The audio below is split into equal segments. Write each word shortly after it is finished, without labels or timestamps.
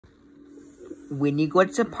When you go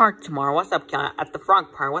to the park tomorrow, what's up, Kelly? At the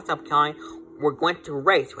frog park, what's up, Kelly? We're going to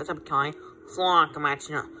race, what's up, Kelly? So long, come at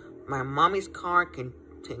you. My mommy's car can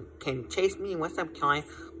chase me, what's up, Kelly?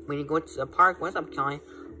 When you go to the park, what's up, Kelly?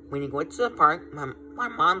 When you go to the park, my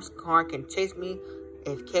mom's car can chase me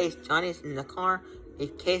in case Johnny's in the car. In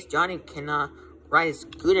case Johnny cannot ride his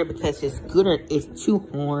scooter because his scooter is too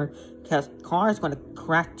hard. Because the car is going to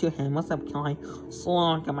crash to him. What's up, Kelly? So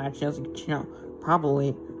long, come at you.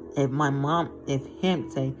 Probably if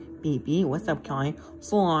him say, BB, what's up, Kelly?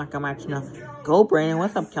 So long, come at you. Go, Brandon,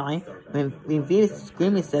 what's up, Kelly? When V is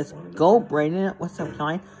screaming, says, go, Brandon, what's up,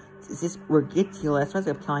 Kelly? This is ridiculous, what's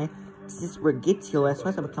up, Kelly? This is ridiculous,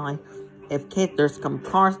 what's up, Kelly? If Kate, there's some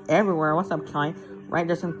cars everywhere, what's up, Kelly? Right,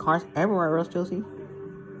 there's some cars everywhere, Rose Josie.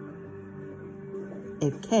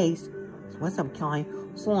 If Case, what's up, Kelly?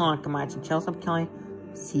 So long, come at you, what's up, Kelly?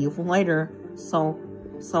 See you later. So,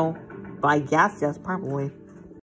 by gas, yes, probably.